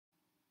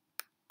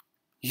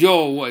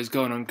Yo, what is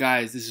going on,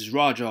 guys? This is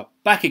Raja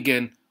back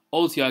again,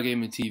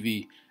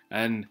 OTRgamerTV,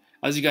 and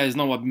as you guys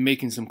know, I've been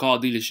making some car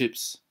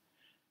dealerships.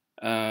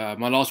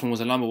 My last one was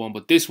a Lambo one,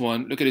 but this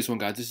one, look at this one,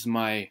 guys. This is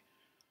my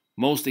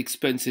most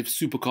expensive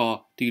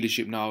supercar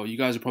dealership. Now, you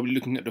guys are probably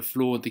looking at the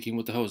floor and thinking,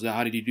 "What the hell is that?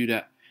 How did you do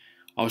that?"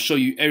 I'll show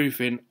you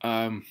everything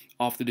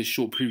after this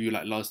short preview,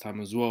 like last time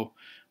as well.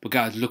 But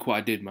guys, look what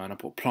I did, man. I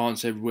put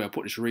plants everywhere. I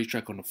put this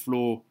racetrack on the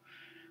floor.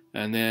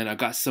 And then I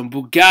got some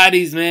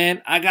Bugattis,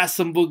 man. I got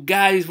some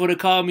Bugattis for the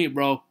car meet,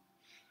 bro.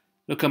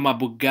 Look at my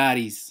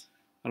Bugattis.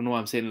 I don't know why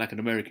I'm saying it like an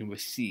American, but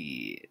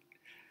shit.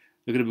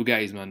 Look at the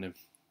Bugattis, man. Them.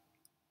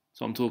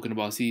 So I'm talking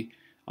about. See,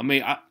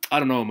 I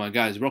don't know, man,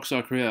 guys.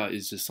 Rockstar Korea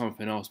is just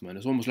something else, man.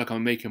 It's almost like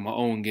I'm making my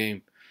own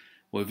game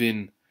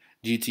within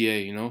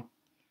GTA, you know.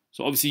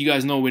 So obviously you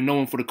guys know we're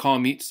known for the car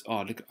meets.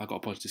 Oh, look, I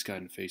gotta punch this guy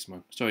in the face,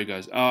 man. Sorry,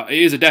 guys. It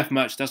is a death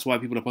match. That's why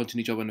people are punching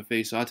each other in the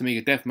face. So I had to make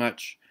a death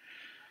match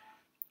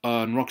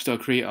on Rockstar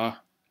Creator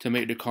to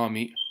make the car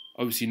meet.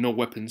 Obviously no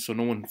weapons, so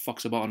no one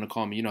fucks about on the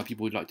car meet. You know how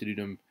people would like to do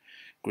them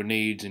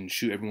grenades and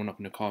shoot everyone up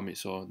in the car meet.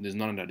 So there's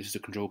none of that. This is a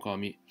control car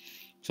meet.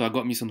 So I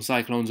got me some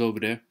Cyclones over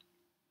there.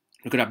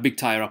 Look at that big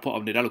tire I put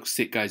up there. That looks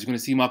sick, guys. You're gonna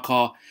see my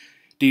car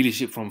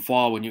dealership from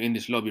far when you're in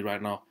this lobby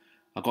right now.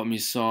 I got me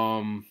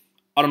some.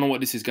 I don't know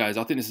what this is, guys.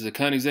 I think this is a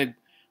Koenigsegg,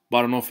 but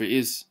I don't know if it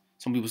is.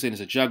 Some people saying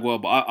it's a Jaguar,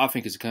 but I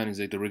think it's a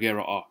Koenigsegg, the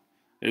Regera R.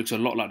 It looks a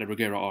lot like the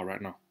Regera R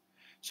right now.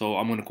 So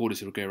I'm gonna call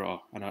this a Regera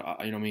R, and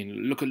you know what I mean.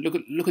 Look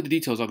at the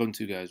details I got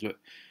into, guys. Look,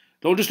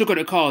 don't just look at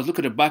the cars. Look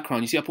at the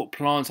background. You see, I put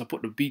plants. I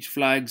put the beach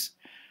flags.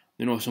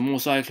 You know, some more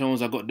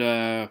Cyclones. I got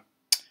the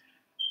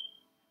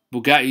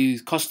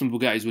Bugattis, custom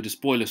Bugattis with the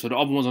spoiler. So the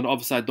other ones on the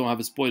other side don't have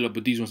a spoiler,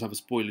 but these ones have a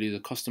spoiler. These are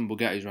custom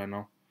Bugattis right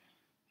now.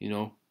 You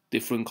know,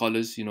 different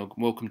colors. You know,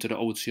 welcome to the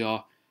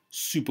OTR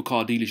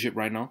supercar dealership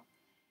right now.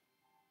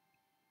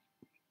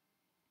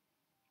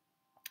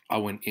 I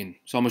went in,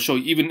 so I'm gonna show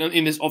you. Even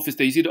in this office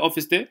there, you see the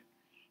office there.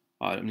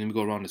 Let me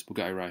go around this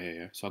Bugatti right here.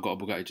 Yeah? So I got a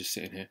Bugatti just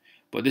sitting here.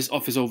 But this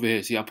office over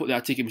here, see, I put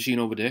that ticket machine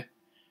over there.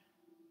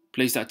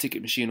 Place that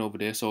ticket machine over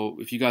there. So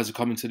if you guys are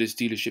coming to this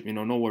dealership, you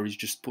know, no worries.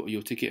 Just put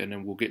your ticket and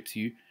then we'll get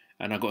to you.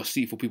 And I got a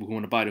seat for people who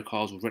want to buy the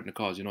cars or rent the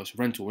cars. You know, it's a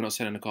rental. We're not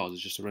selling the cars.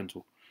 It's just a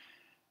rental.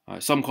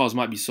 Some cars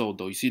might be sold,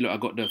 though. You see, look, I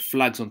got the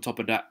flags on top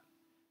of that.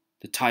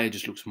 The tire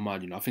just looks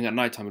mad, you know. I think at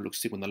night time it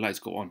looks sick when the lights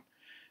go on.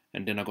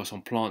 And then I got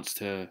some plants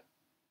to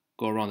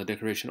go around the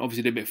decoration.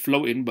 Obviously, they're a bit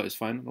floating, but it's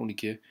fine. I don't really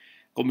care.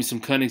 Got me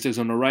some Koenigsegg's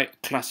on the right,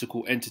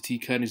 classical entity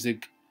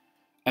Koenigsegg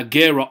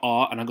Agera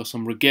R, and I got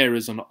some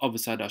Regeras on the other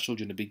side that I showed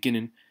you in the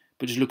beginning.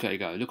 But just look at it,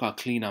 guys. Look how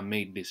clean I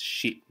made this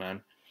shit,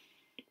 man.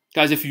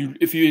 Guys, if you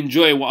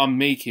enjoy what I'm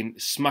making,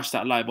 smash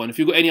that like button. If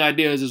you've got any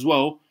ideas as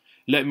well,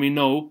 let me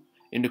know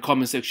in the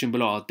comment section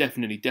below. I'll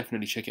definitely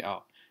check it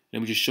out.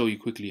 Let me just show you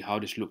quickly how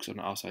this looks on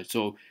the outside.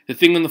 So the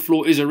thing on the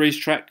floor is a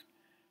racetrack,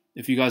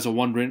 if you guys are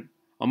wondering.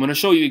 I'm going to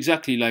show you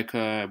exactly like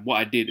what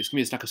I did. It's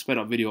going to be like a sped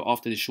up video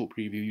after this short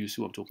preview. You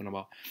see what I'm talking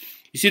about.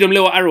 You see them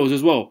little arrows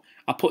as well.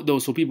 I put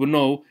those so people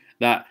know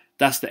that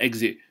that's the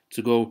exit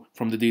to go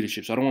from the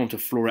dealership. So I don't want them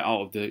to floor it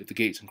out of the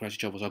gates and crash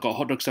each other. So I got a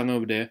hot dog stand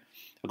over there.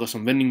 I got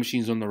some vending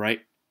machines on the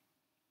right.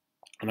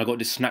 And I got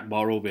this snack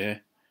bar over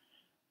here.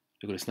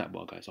 Look at the snack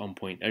bar, guys. On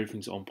point.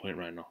 Everything's on point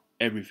right now.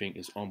 Everything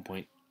is on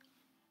point.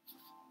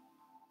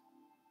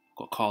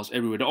 Got cars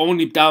everywhere. The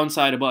only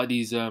downside about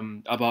these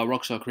about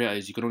Rockstar Creator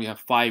is you can only have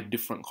 5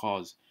 different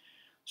cars.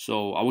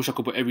 So I wish I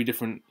could put every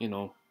different, you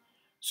know,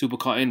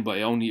 supercar in, but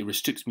it only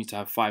restricts me to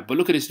have 5. But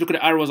look at this. Look at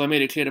the arrows I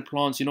made. It clear the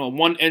plants. You know,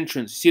 one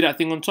entrance. See that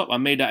thing on top? I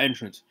made that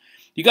entrance.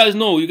 You guys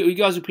know. You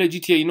guys who play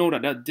GTA, you know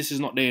that this is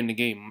not there in the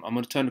game. I'm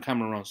gonna turn the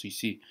camera around so you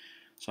see.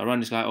 So I ran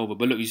this guy over.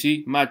 But look, you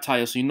see, mad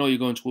tire. So you know you're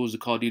going towards the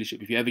car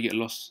dealership if you ever get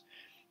lost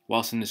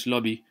whilst in this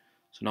lobby.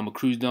 So now I'm gonna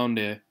cruise down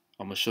there.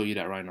 I'm gonna show you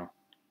that right now.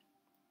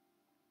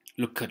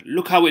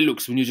 Look how it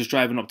looks when you're just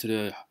driving up to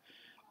the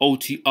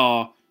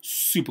OTR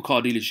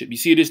supercar dealership. You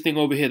see this thing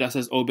over here that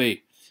says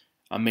Obey?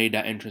 I made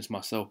that entrance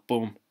myself.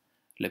 Boom.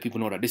 Let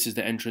people know that this is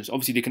the entrance.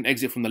 Obviously, they can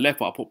exit from the left,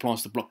 but I put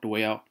plants to block the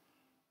way out.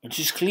 It's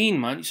just clean,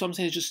 man. You see what I'm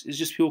saying? It's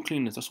just pure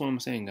cleanness. That's what I'm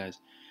saying, guys.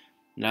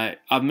 Like,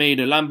 I've made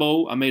a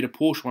Lambo. I made a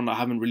Porsche one that I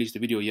haven't released a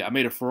video yet. I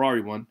made a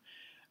Ferrari one.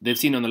 They've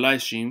seen it on the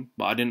live stream,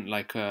 but I didn't,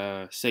 like,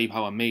 save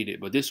how I made it.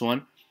 But this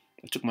one,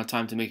 I took my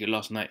time to make it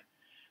last night.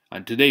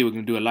 And today we're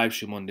going to do a live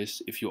stream on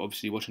this. If you're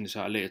obviously watching this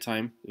at a later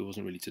time, it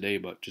wasn't really today,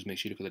 but just make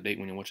sure you look at the date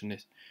when you're watching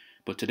this.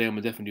 But today I'm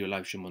going to definitely do a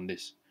live stream on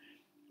this.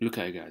 Look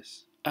at it,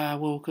 guys. I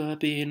woke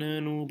up in a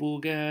new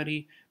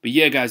Bugatti. But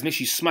yeah, guys, make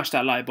sure you smash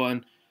that like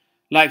button.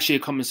 Like, share,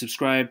 comment,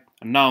 subscribe.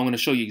 And now I'm going to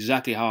show you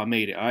exactly how I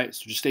made it, alright?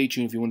 So just stay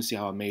tuned if you want to see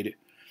how I made it.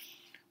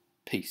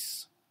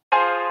 Peace.